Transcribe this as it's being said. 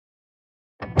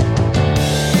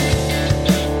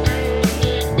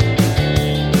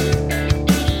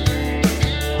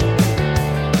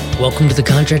Welcome to the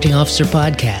Contracting Officer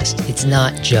Podcast. It's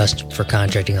not just for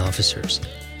contracting officers.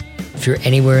 If you're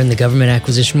anywhere in the government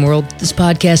acquisition world, this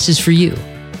podcast is for you.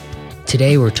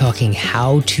 Today we're talking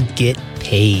how to get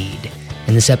paid.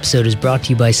 And this episode is brought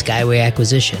to you by Skyway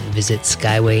Acquisition. Visit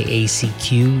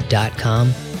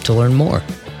skywayacq.com to learn more.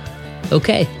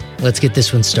 Okay, let's get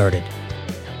this one started.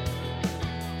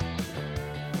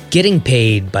 Getting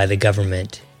paid by the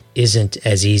government isn't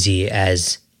as easy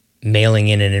as mailing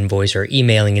in an invoice or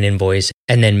emailing an invoice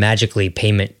and then magically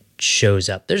payment shows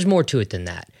up. There's more to it than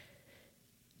that.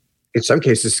 In some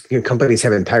cases, companies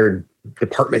have entire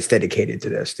departments dedicated to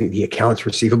this, the accounts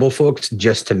receivable folks,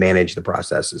 just to manage the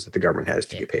processes that the government has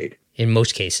to get paid. In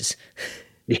most cases.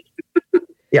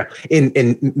 Yeah,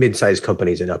 in mid-sized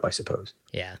companies and up, I suppose.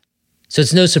 Yeah. So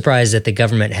it's no surprise that the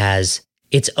government has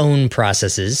its own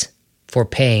processes for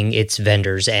paying its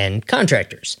vendors and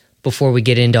contractors. Before we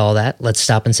get into all that, let's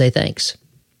stop and say thanks.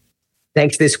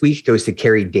 Thanks this week goes to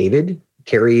Carrie David.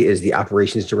 Carrie is the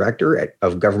operations director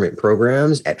of government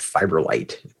programs at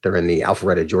FiberLight. They're in the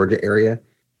Alpharetta, Georgia area.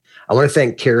 I want to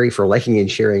thank Carrie for liking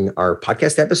and sharing our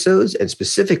podcast episodes, and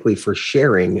specifically for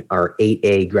sharing our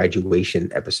 8A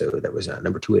graduation episode that was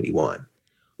number 281.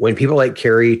 When people like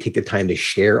Carrie take the time to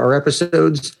share our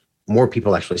episodes, more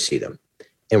people actually see them,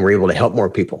 and we're able to help more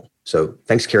people. So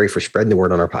thanks, Carrie, for spreading the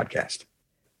word on our podcast.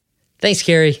 Thanks,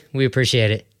 Carrie. We appreciate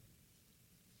it.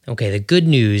 Okay, the good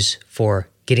news for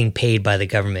getting paid by the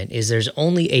government is there's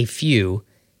only a few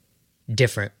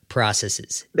different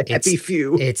processes.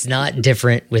 It's not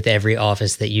different with every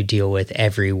office that you deal with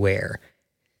everywhere.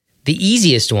 The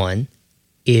easiest one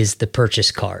is the purchase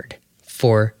card.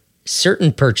 For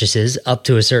certain purchases, up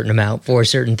to a certain amount, for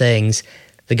certain things,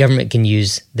 the government can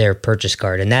use their purchase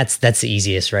card. And that's the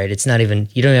easiest, right? It's not even,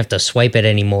 you don't have to swipe it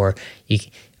anymore.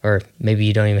 Or maybe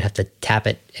you don't even have to tap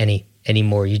it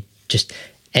anymore. You just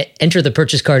enter the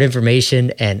purchase card information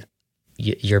and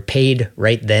you're paid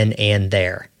right then and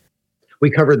there. We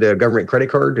covered the government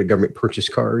credit card, the government purchase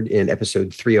card in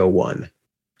episode 301.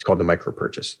 It's called the micro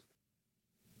purchase.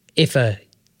 If a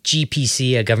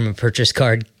GPC, a government purchase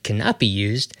card, cannot be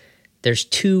used, there's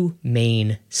two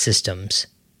main systems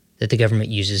that the government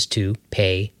uses to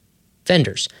pay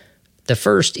vendors. The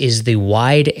first is the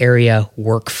Wide Area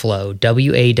Workflow,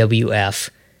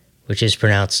 WAWF, which is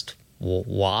pronounced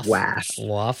WAF.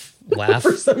 WAF.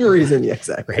 For some reason, yeah,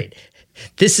 exactly. Right.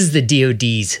 This is the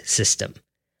DoD's system.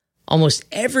 Almost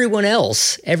everyone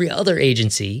else, every other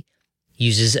agency,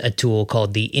 uses a tool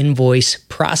called the Invoice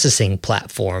Processing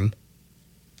Platform,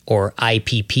 or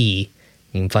IPP.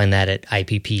 You can find that at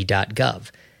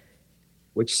ipp.gov.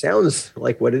 Which sounds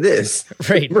like what it is.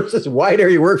 Right. Versus Wide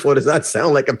Area Workflow does not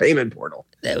sound like a payment portal.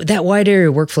 That Wide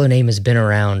Area Workflow name has been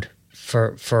around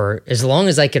for as long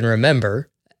as I can remember,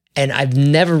 and I've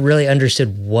never really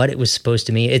understood what it was supposed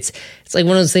to mean. It's like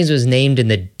one of those things that was named in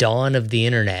the dawn of the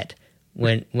internet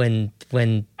when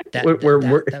workflows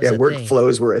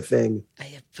were a thing.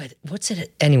 But what's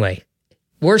it anyway?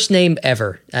 Worst name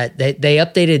ever. They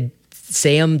updated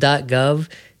sam.gov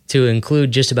to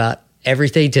include just about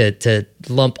everything, to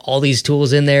lump all these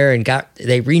tools in there, and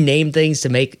they renamed things to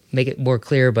make it more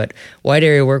clear, but Wide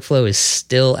Area Workflow is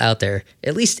still out there.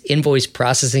 At least Invoice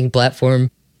Processing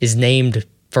Platform is named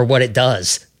for what it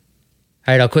does.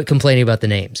 All right, I'll quit complaining about the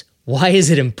names. Why is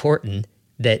it important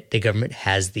that the government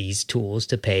has these tools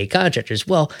to pay contractors?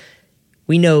 Well,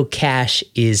 we know cash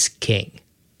is king.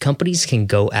 Companies can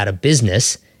go out of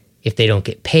business if they don't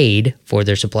get paid for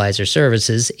their supplies or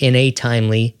services in a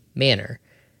timely manner.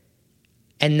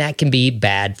 And that can be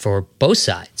bad for both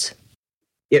sides.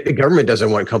 Yeah, the government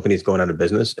doesn't want companies going out of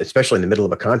business, especially in the middle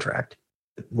of a contract.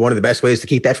 One of the best ways to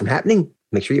keep that from happening,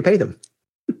 make sure you pay them.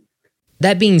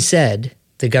 That being said,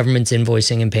 the government's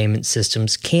invoicing and payment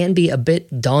systems can be a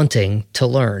bit daunting to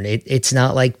learn. It's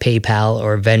not like PayPal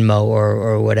or Venmo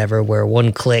or whatever, where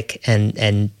one click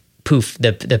and poof,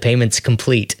 the payment's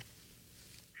complete.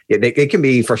 Yeah, it can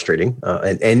be frustrating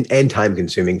and time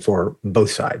consuming for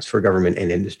both sides, for government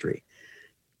and industry.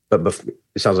 But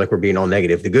it sounds like we're being all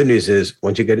negative. The good news is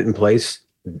once you get it in place,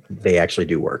 they actually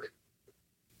do work.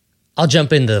 I'll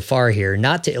jump into the FAR here,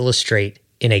 not to illustrate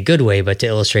in a good way, but to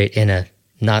illustrate in a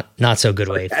not so good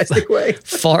way. Fantastic way.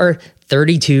 FAR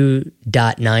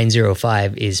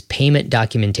 32.905 is payment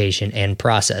documentation and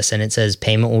process, and it says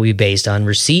payment will be based on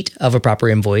receipt of a proper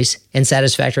invoice and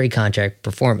satisfactory contract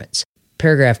performance.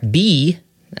 Paragraph B,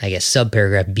 I guess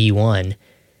subparagraph B1,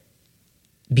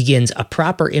 begins, a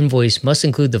proper invoice must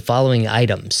include the following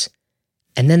items.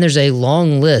 And then there's a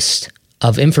long list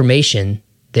of information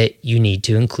that you need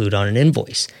to include on an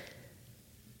invoice.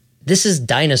 this is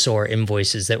dinosaur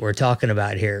invoices that we're talking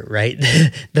about here, right?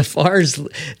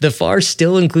 The FAR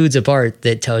still includes a part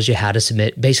that tells you how to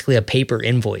submit basically a paper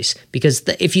invoice. Because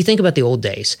if you think about the old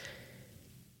days,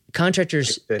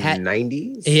 contractors like the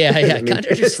 90s? Yeah. I mean,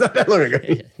 Contractors, it's not that long ago.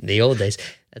 The old days.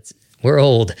 We're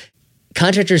old.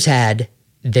 Contractors had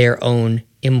their own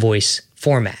invoice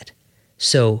format.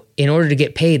 So in order to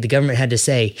get paid, the government had to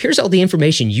say, here's all the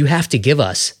information you have to give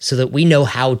us so that we know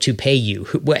how to pay you,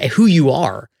 who you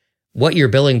are, what you're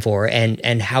billing for,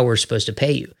 and how we're supposed to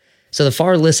pay you. So the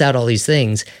FAR lists out all these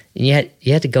things, and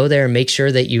you had to go there and make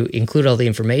sure that you include all the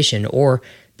information, or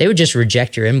they would just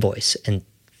reject your invoice and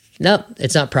nope,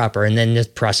 it's not proper. And then the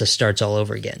process starts all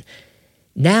over again.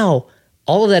 Now,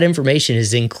 all of that information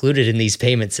is included in these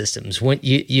payment systems. When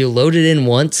you load it in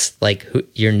once, like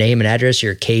your name and address,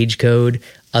 your cage code,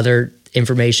 other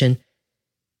information,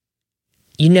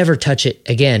 you never touch it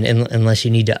again unless you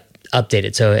need to update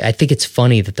it. So I think it's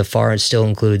funny that the FAR still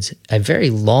includes a very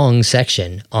long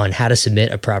section on how to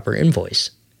submit a proper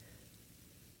invoice.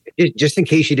 Just in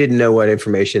case you didn't know what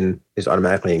information is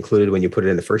automatically included when you put it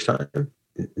in the first time,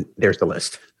 there's the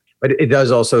list. But it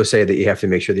does also say that you have to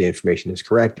make sure the information is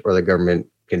correct or the government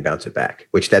can bounce it back,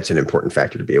 which that's an important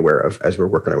factor to be aware of as we're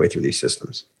working our way through these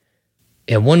systems.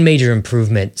 Yeah, one major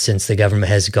improvement since the government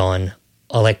has gone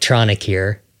electronic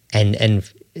here, and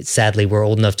sadly we're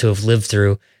old enough to have lived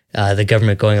through the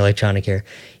government going electronic here,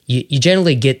 you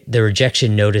generally get the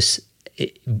rejection notice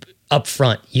up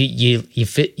front.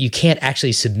 You can't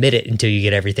actually submit it until you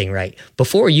get everything right.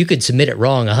 Before, you could submit it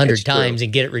wrong 100 times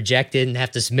and get it rejected and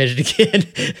have to submit it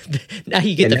again. Now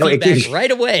you get the feedback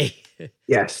right away.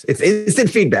 Yes, it's instant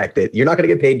feedback that you're not going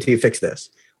to get paid until you fix this.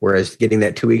 Whereas getting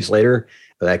that 2 weeks later,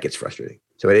 that gets frustrating.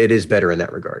 So it is better in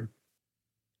that regard.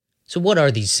 So what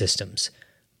are these systems?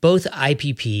 Both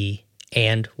IPP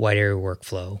and Wide Area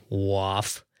Workflow,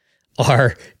 WAF,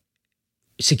 are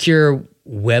secure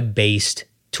web-based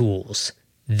tools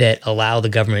that allow the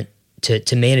government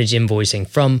to manage invoicing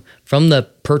from the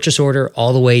purchase order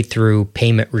all the way through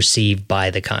payment received by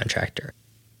the contractor.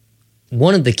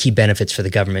 One of the key benefits for the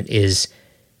government is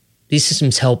these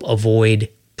systems help avoid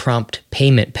prompt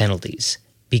payment penalties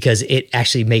because it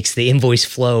actually makes the invoice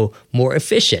flow more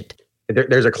efficient.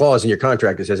 There's a clause in your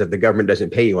contract that says if the government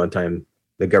doesn't pay you on time,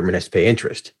 the government has to pay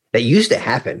interest. That used to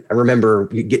happen. I remember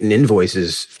getting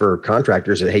invoices for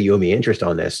contractors that, hey, you owe me interest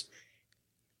on this.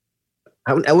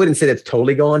 I wouldn't say that's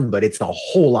totally gone, but it's a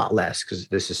whole lot less because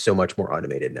this is so much more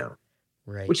automated now,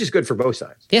 right? Which is good for both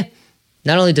sides. Yeah.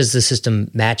 Not only does the system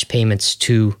match payments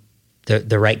to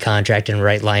the right contract and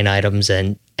right line items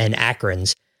and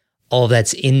acrons, all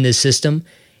that's in the system,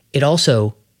 it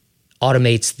also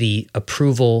automates the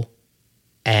approval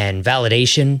and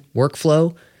validation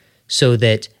workflow so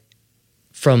that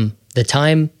from the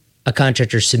time a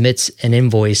contractor submits an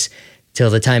invoice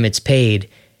till the time it's paid,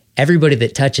 everybody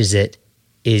that touches it,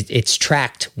 it's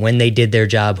tracked when they did their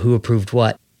job, who approved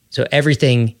what. So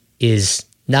everything is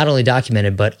not only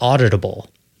documented, but auditable.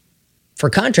 For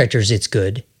contractors, it's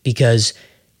good because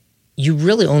you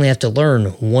really only have to learn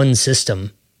one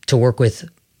system to work with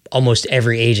almost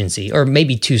every agency, or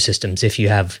maybe two systems if you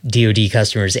have DoD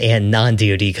customers and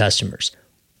non-DoD customers.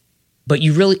 But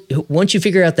you really, once you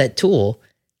figure out that tool,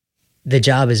 the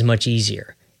job is much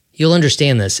easier. You'll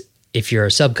understand this if you're a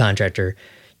subcontractor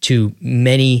to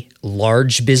many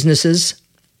large businesses,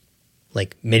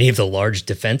 like many of the large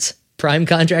defense prime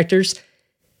contractors.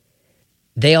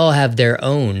 They all have their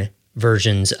own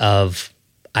versions of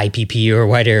IPP or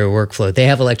Wide Area Workflow. They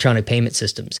have electronic payment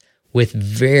systems with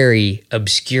very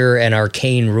obscure and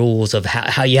arcane rules of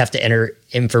how you have to enter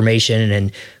information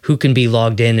and who can be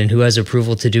logged in and who has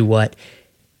approval to do what.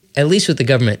 At least with the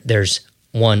government, there's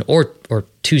one or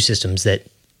two systems that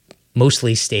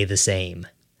mostly stay the same.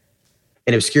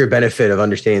 An obscure benefit of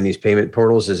understanding these payment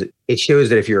portals is it shows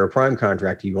that if you're a prime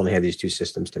contractor, you only have these two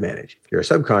systems to manage. If you're a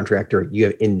subcontractor, you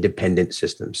have independent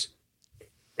systems.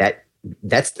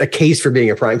 That's the case for being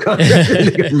a prime contractor in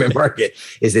the government market,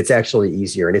 is it's actually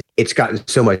easier. And it's gotten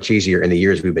so much easier in the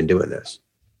years we've been doing this.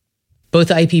 Both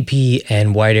IPP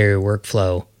and Wide Area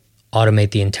Workflow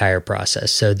automate the entire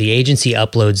process. So the agency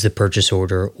uploads the purchase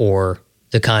order or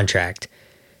the contract,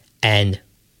 and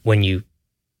when you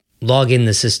log in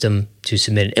the system to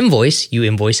submit an invoice, you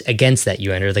invoice against that.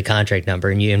 You enter the contract number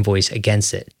and you invoice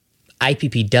against it.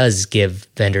 IPP does give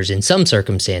vendors in some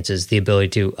circumstances the ability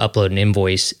to upload an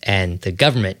invoice and the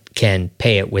government can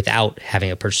pay it without having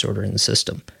a purchase order in the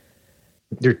system.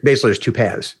 There's two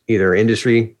paths. Either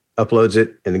industry uploads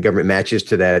it and the government matches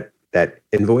to that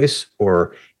invoice,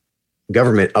 or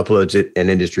government uploads it and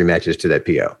industry matches to that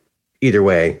PO. Either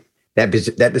way, that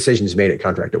decision is made at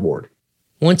contract award.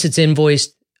 Once it's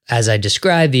invoiced, As I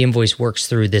described, the invoice works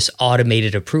through this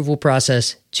automated approval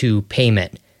process to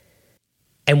payment.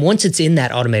 And once it's in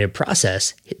that automated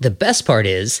process, the best part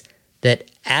is that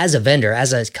as a vendor,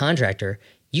 as a contractor,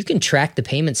 you can track the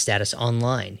payment status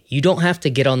online. You don't have to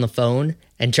get on the phone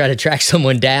and try to track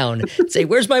someone down and say,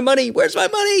 where's my money? Where's my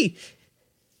money?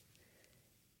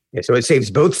 Yeah, so it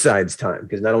saves both sides time,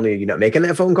 because not only are you not making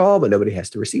that phone call, but nobody has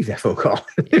to receive that phone call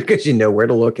because you know where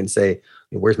to look and say,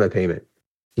 where's my payment?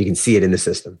 You can see it in the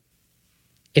system.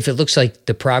 If it looks like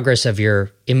the progress of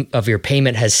your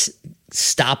payment has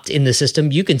stopped in the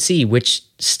system, you can see which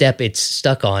step it's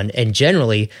stuck on and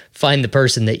generally find the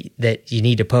person that you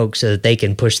need to poke so that they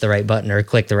can push the right button or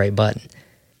click the right button.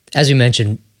 As we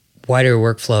mentioned, Wide Area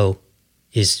Workflow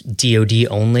is DoD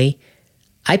only.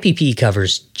 IPP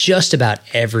covers just about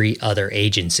every other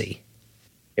agency.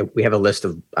 We have a list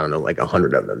of, I don't know, like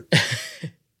 100 of them.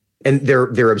 And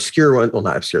they're obscure ones. Well,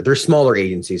 not obscure. They're smaller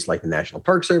agencies like the National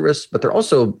Park Service, but they're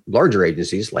also larger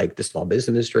agencies like the Small Business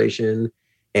Administration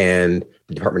and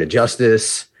the Department of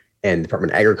Justice and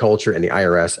Department of Agriculture and the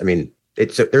IRS. I mean,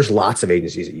 there's lots of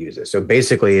agencies that use this. So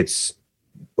basically it's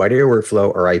Wide Area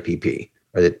Workflow or IPP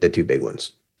are the two big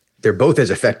ones. They're both as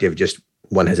effective, just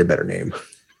one has a better name.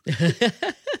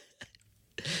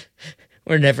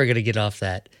 We're never going to get off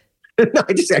that. No,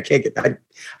 I can't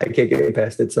get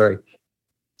past it. Sorry.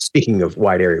 Speaking of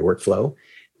Wide Area Workflow,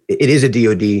 it is a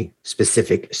DoD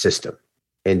specific system.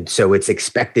 And so it's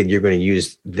expected you're going to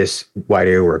use this Wide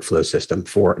Area Workflow system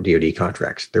for DoD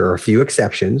contracts. There are a few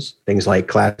exceptions, things like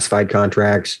classified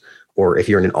contracts, or if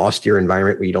you're in an austere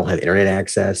environment where you don't have internet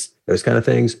access, those kind of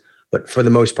things. But for the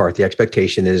most part, the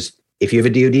expectation is if you have a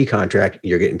DoD contract,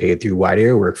 you're getting paid through Wide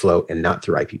Area Workflow and not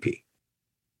through IPP.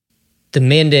 The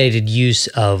mandated use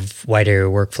of Wide Area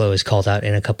Workflow is called out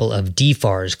in a couple of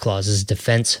DFARS clauses,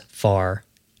 Defense Federal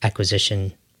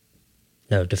Acquisition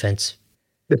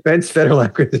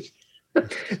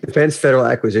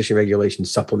Regulation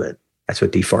Supplement. That's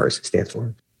what DFARS stands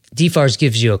for. DFARS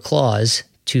gives you a clause,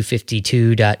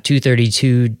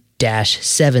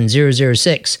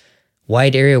 252.232-7006,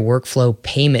 Wide Area Workflow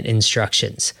Payment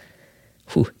Instructions.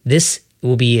 This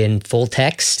will be in full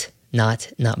text, not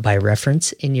by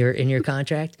reference in your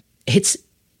contract. It's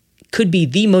could be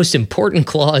the most important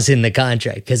clause in the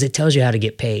contract because it tells you how to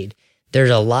get paid. There's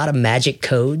a lot of magic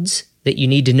codes that you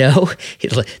need to know.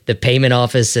 The payment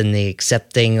office and the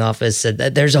accepting office.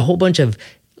 There's a whole bunch of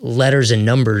letters and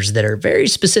numbers that are very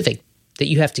specific that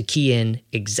you have to key in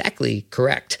exactly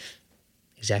correct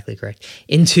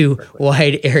into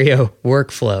Wide Area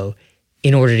Workflow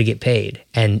in order to get paid.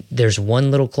 And there's one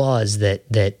little clause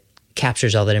that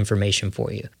captures all that information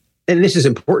for you. And this is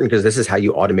important because this is how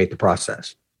you automate the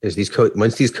process. Is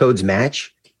once these codes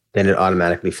match, then it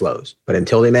automatically flows. But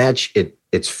until they match,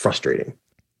 it's frustrating.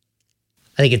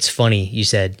 I think it's funny you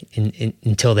said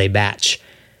until they match.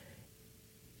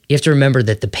 You have to remember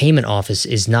that the payment office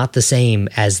is not the same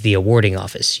as the awarding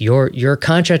office. Your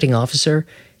contracting officer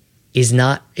is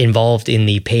not involved in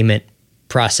the payment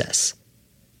process.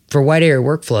 For Wide Area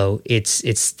Workflow,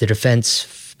 it's the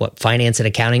Defense Finance and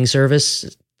Accounting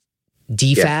Service,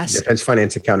 DFAS. Yeah, Defense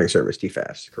Finance Accounting Service,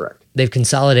 DFAS, correct. They've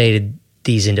consolidated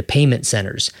these into payment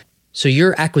centers. So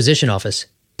your acquisition office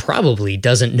probably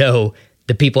doesn't know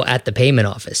the people at the payment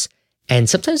office. And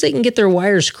sometimes they can get their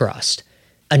wires crossed.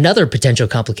 Another potential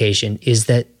complication is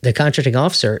that the contracting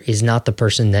officer is not the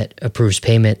person that approves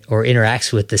payment or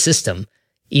interacts with the system,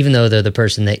 even though they're the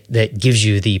person that gives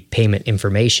you the payment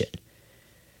information.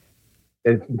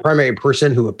 The primary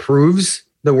person who approves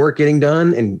the work getting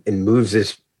done and moves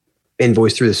this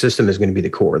invoice through the system is going to be the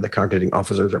core, the contracting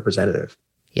officer's representative.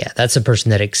 Yeah, that's the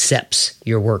person that accepts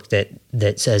your work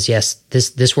that says, yes,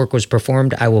 this work was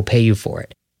performed, I will pay you for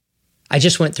it. I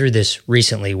just went through this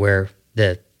recently where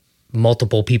the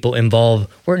multiple people involved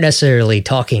weren't necessarily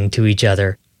talking to each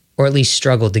other, or at least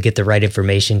struggled to get the right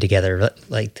information together.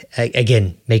 Like,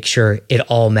 again, make sure it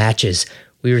all matches.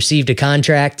 We received a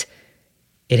contract.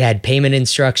 It had payment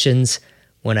instructions.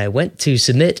 When I went to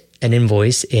submit an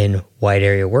invoice in Wide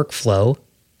Area Workflow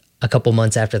a couple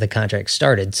months after the contract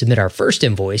started, submit our first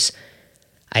invoice,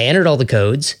 I entered all the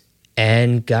codes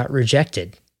and got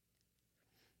rejected.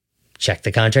 Check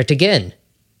the contract again.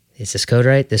 Is this code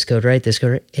right? This code right? This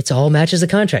code right? It all matches the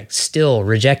contract. Still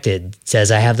rejected.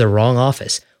 Says I have the wrong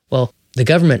office. Well, the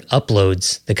government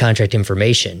uploads the contract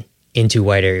information into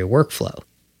Wide Area Workflow.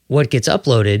 What gets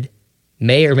uploaded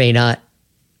may or may not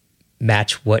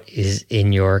match what is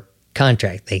in your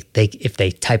contract. If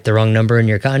they type the wrong number in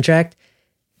your contract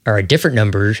or a different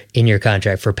number in your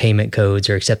contract for payment codes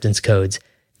or acceptance codes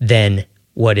than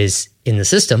what is in the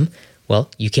system, well,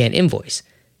 you can't invoice.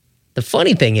 The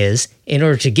funny thing is, in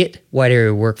order to get wide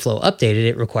area workflow updated,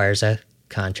 it requires a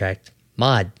contract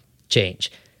mod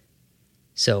change.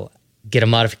 So get a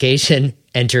modification,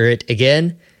 enter it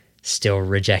again, still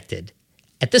rejected.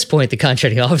 At this point, the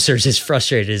contracting officer is as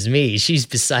frustrated as me. She's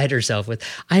beside herself with,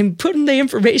 I'm putting the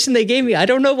information they gave me. I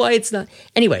don't know why it's not.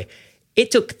 Anyway,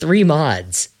 it took 3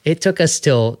 mods. It took us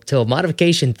till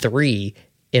modification 3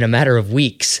 in a matter of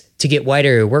weeks to get wide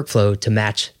area workflow to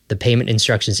match the payment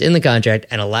instructions in the contract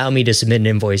and allow me to submit an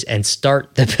invoice and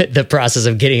start the process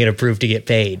of getting it approved to get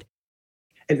paid.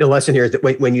 And the lesson here is that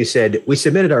when you said we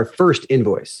submitted our first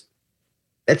invoice,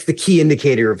 that's the key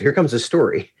indicator of here comes the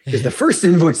story, because the first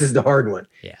invoice is the hard one.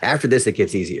 Yeah. After this, it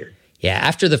gets easier. Yeah,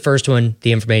 after the first one,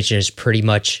 the information is pretty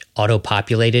much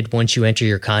auto-populated. Once you enter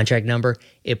your contract number,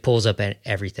 it pulls up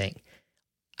everything.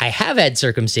 I have had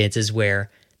circumstances where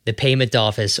the payment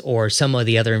office or some of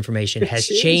the other information has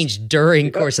changed during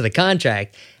the course of the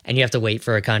contract, and you have to wait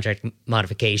for a contract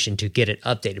modification to get it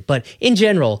updated. But in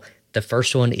general, the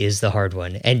first one is the hard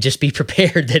one, and just be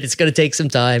prepared that it's going to take some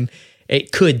time.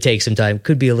 It could take some time,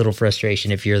 could be a little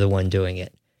frustration if you're the one doing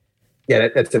it. Yeah,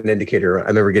 that's an indicator. I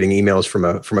remember getting emails from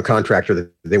a contractor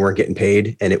that they weren't getting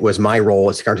paid, and it was my role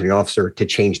as a contracting officer to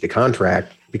change the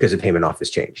contract because the payment office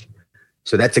changed.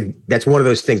 So that's one of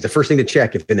those things. The first thing to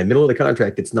check, if in the middle of the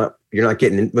contract you're not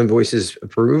getting invoices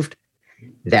approved,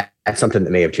 that's something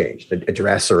that may have changed. A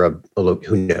address or a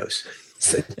who knows,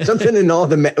 something in all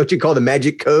the what you call the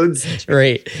magic codes.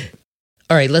 Right.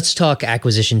 All right, let's talk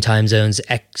acquisition time zones,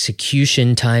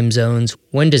 execution time zones.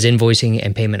 When does invoicing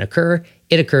and payment occur?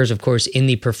 It occurs, of course, in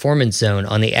the performance zone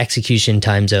on the execution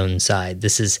time zone side.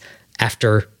 This is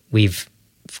after we've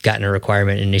gotten a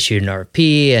requirement and issued an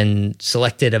RFP and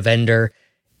selected a vendor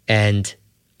and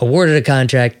awarded a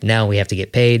contract. Now we have to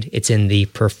get paid. It's in the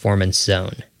performance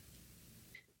zone.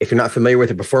 If you're not familiar with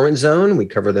the performance zone, we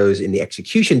cover those in the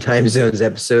execution time zones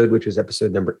episode, which was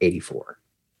episode number 84.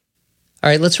 All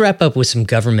right, let's wrap up with some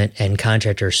government and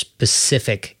contractor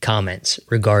specific comments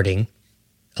regarding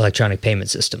electronic payment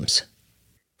systems.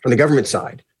 From the government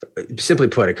side, simply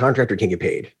put, a contractor can't get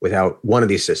paid without one of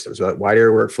these systems, without wide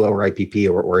area workflow or IPP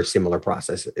or a similar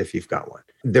process if you've got one.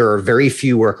 There are very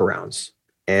few workarounds,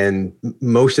 and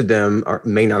most of them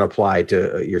may not apply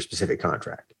to your specific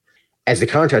contract. As the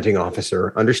contracting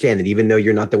officer, understand that even though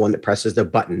you're not the one that presses the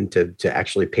button to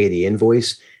actually pay the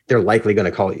invoice, they're likely going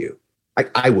to call you.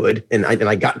 I would, and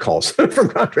I got calls from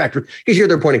contractors because you're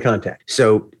their point of contact.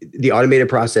 So the automated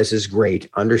process is great.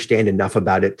 Understand enough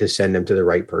about it to send them to the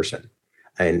right person.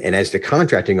 And as the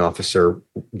contracting officer,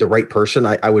 the right person,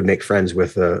 I would make friends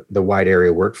with the wide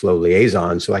area workflow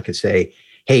liaison. So I could say,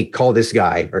 hey, call this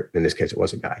guy, or in this case, it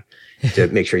was a guy, to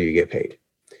make sure you get paid.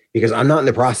 Because I'm not in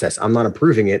the process. I'm not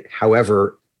approving it.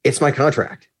 However, it's my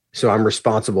contract. So I'm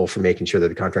responsible for making sure that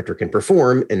the contractor can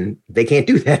perform, and they can't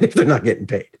do that if they're not getting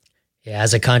paid. Yeah,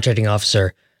 as a contracting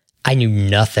officer, I knew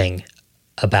nothing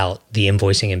about the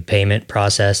invoicing and payment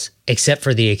process except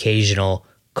for the occasional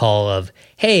call of,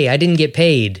 hey, I didn't get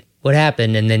paid. What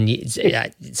happened? And then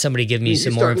somebody give me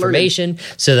some more information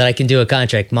so that I can do a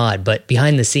contract mod. But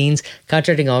behind the scenes,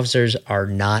 contracting officers are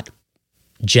not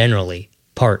generally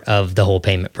part of the whole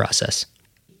payment process.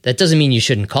 That doesn't mean you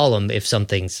shouldn't call them if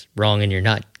something's wrong and you're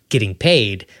not getting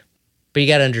paid. But you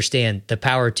got to understand the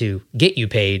power to get you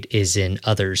paid is in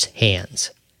others'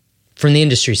 hands. From the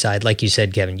industry side, like you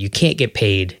said, Kevin, you can't get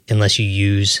paid unless you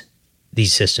use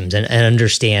these systems and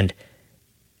understand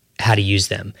how to use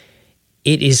them.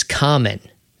 It is common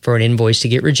for an invoice to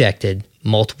get rejected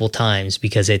multiple times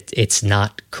because it's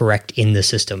not correct in the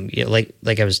system. You know,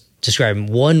 like I was describing,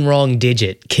 one wrong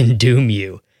digit can doom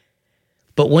you.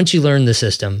 But once you learn the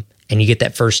system and you get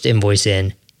that first invoice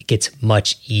in, it gets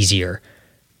much easier.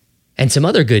 And some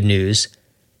other good news,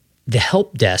 the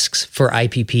help desks for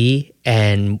IPP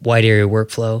and wide area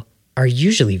workflow are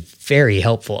usually very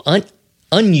helpful,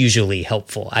 unusually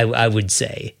helpful, I would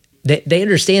say. They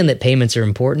understand that payments are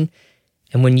important,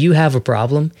 and when you have a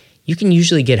problem, you can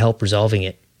usually get help resolving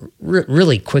it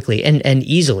really quickly and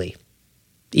easily.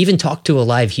 Even talk to a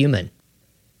live human.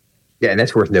 Yeah, and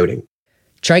that's worth noting.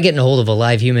 Try getting a hold of a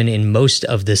live human in most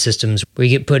of the systems where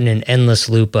you get put in an endless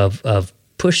loop of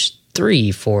push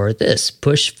 3 for this,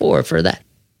 push 4 for that.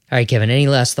 All right, Kevin, any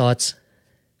last thoughts?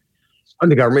 On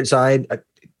the government side,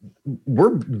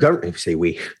 government's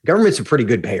a pretty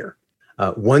good payer.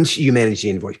 Once you manage the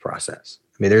invoice process,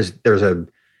 I mean,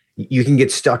 you can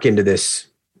get stuck into this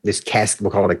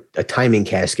we'll call it a timing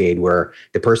cascade where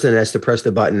the person that has to press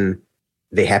the button,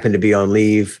 they happen to be on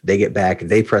leave, they get back,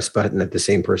 they press button at the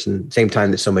same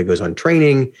time that somebody goes on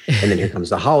training, and then here comes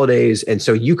the holidays. And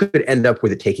so you could end up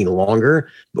with it taking longer.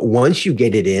 But once you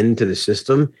get it into the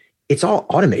system, it's all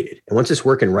automated. And once it's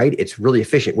working right, it's really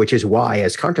efficient, which is why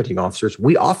as contracting officers,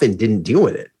 we often didn't deal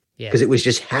with it because it was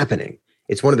just happening.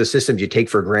 It's one of the systems you take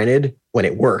for granted when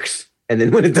it works. And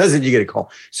then when it doesn't, you get a call.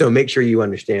 So make sure you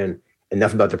understand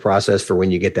enough about the process for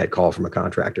when you get that call from a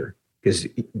contractor, because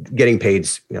getting paid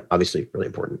is obviously really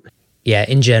important. Yeah,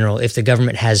 in general, if the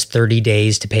government has 30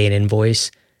 days to pay an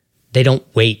invoice, they don't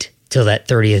wait till that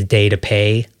 30th day to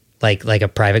pay like a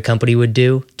private company would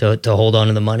do to hold on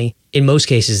to the money. In most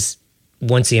cases,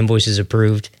 once the invoice is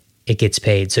approved, it gets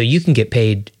paid. So you can get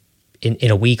paid in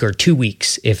a week or 2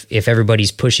 weeks if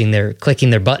everybody's clicking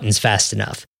their buttons fast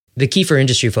enough. The key for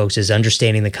industry folks is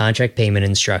understanding the contract payment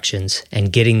instructions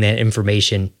and getting that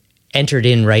information entered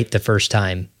in right the first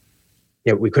time.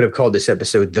 Yeah, we could have called this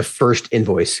episode The First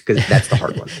Invoice, because that's the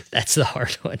hard one. That's the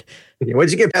hard one.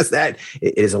 Once you get past that,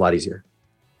 it is a lot easier.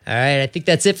 All right, I think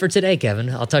that's it for today, Kevin.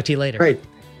 I'll talk to you later. All right.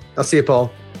 I'll see you,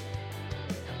 Paul.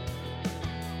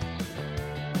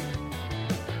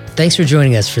 Thanks for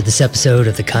joining us for this episode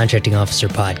of the Contracting Officer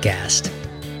Podcast.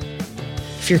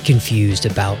 If you're confused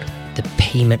about the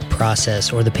payment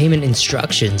process or the payment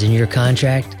instructions in your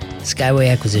contract,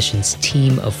 Skyway Acquisition's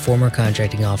team of former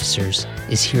contracting officers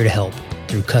is here to help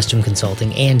through custom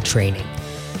consulting and training.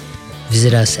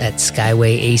 Visit us at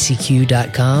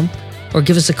skywayacq.com or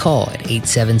give us a call at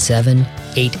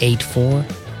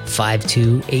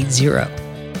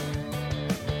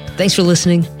 877-884-5280. Thanks for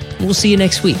listening. We'll see you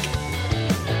next week.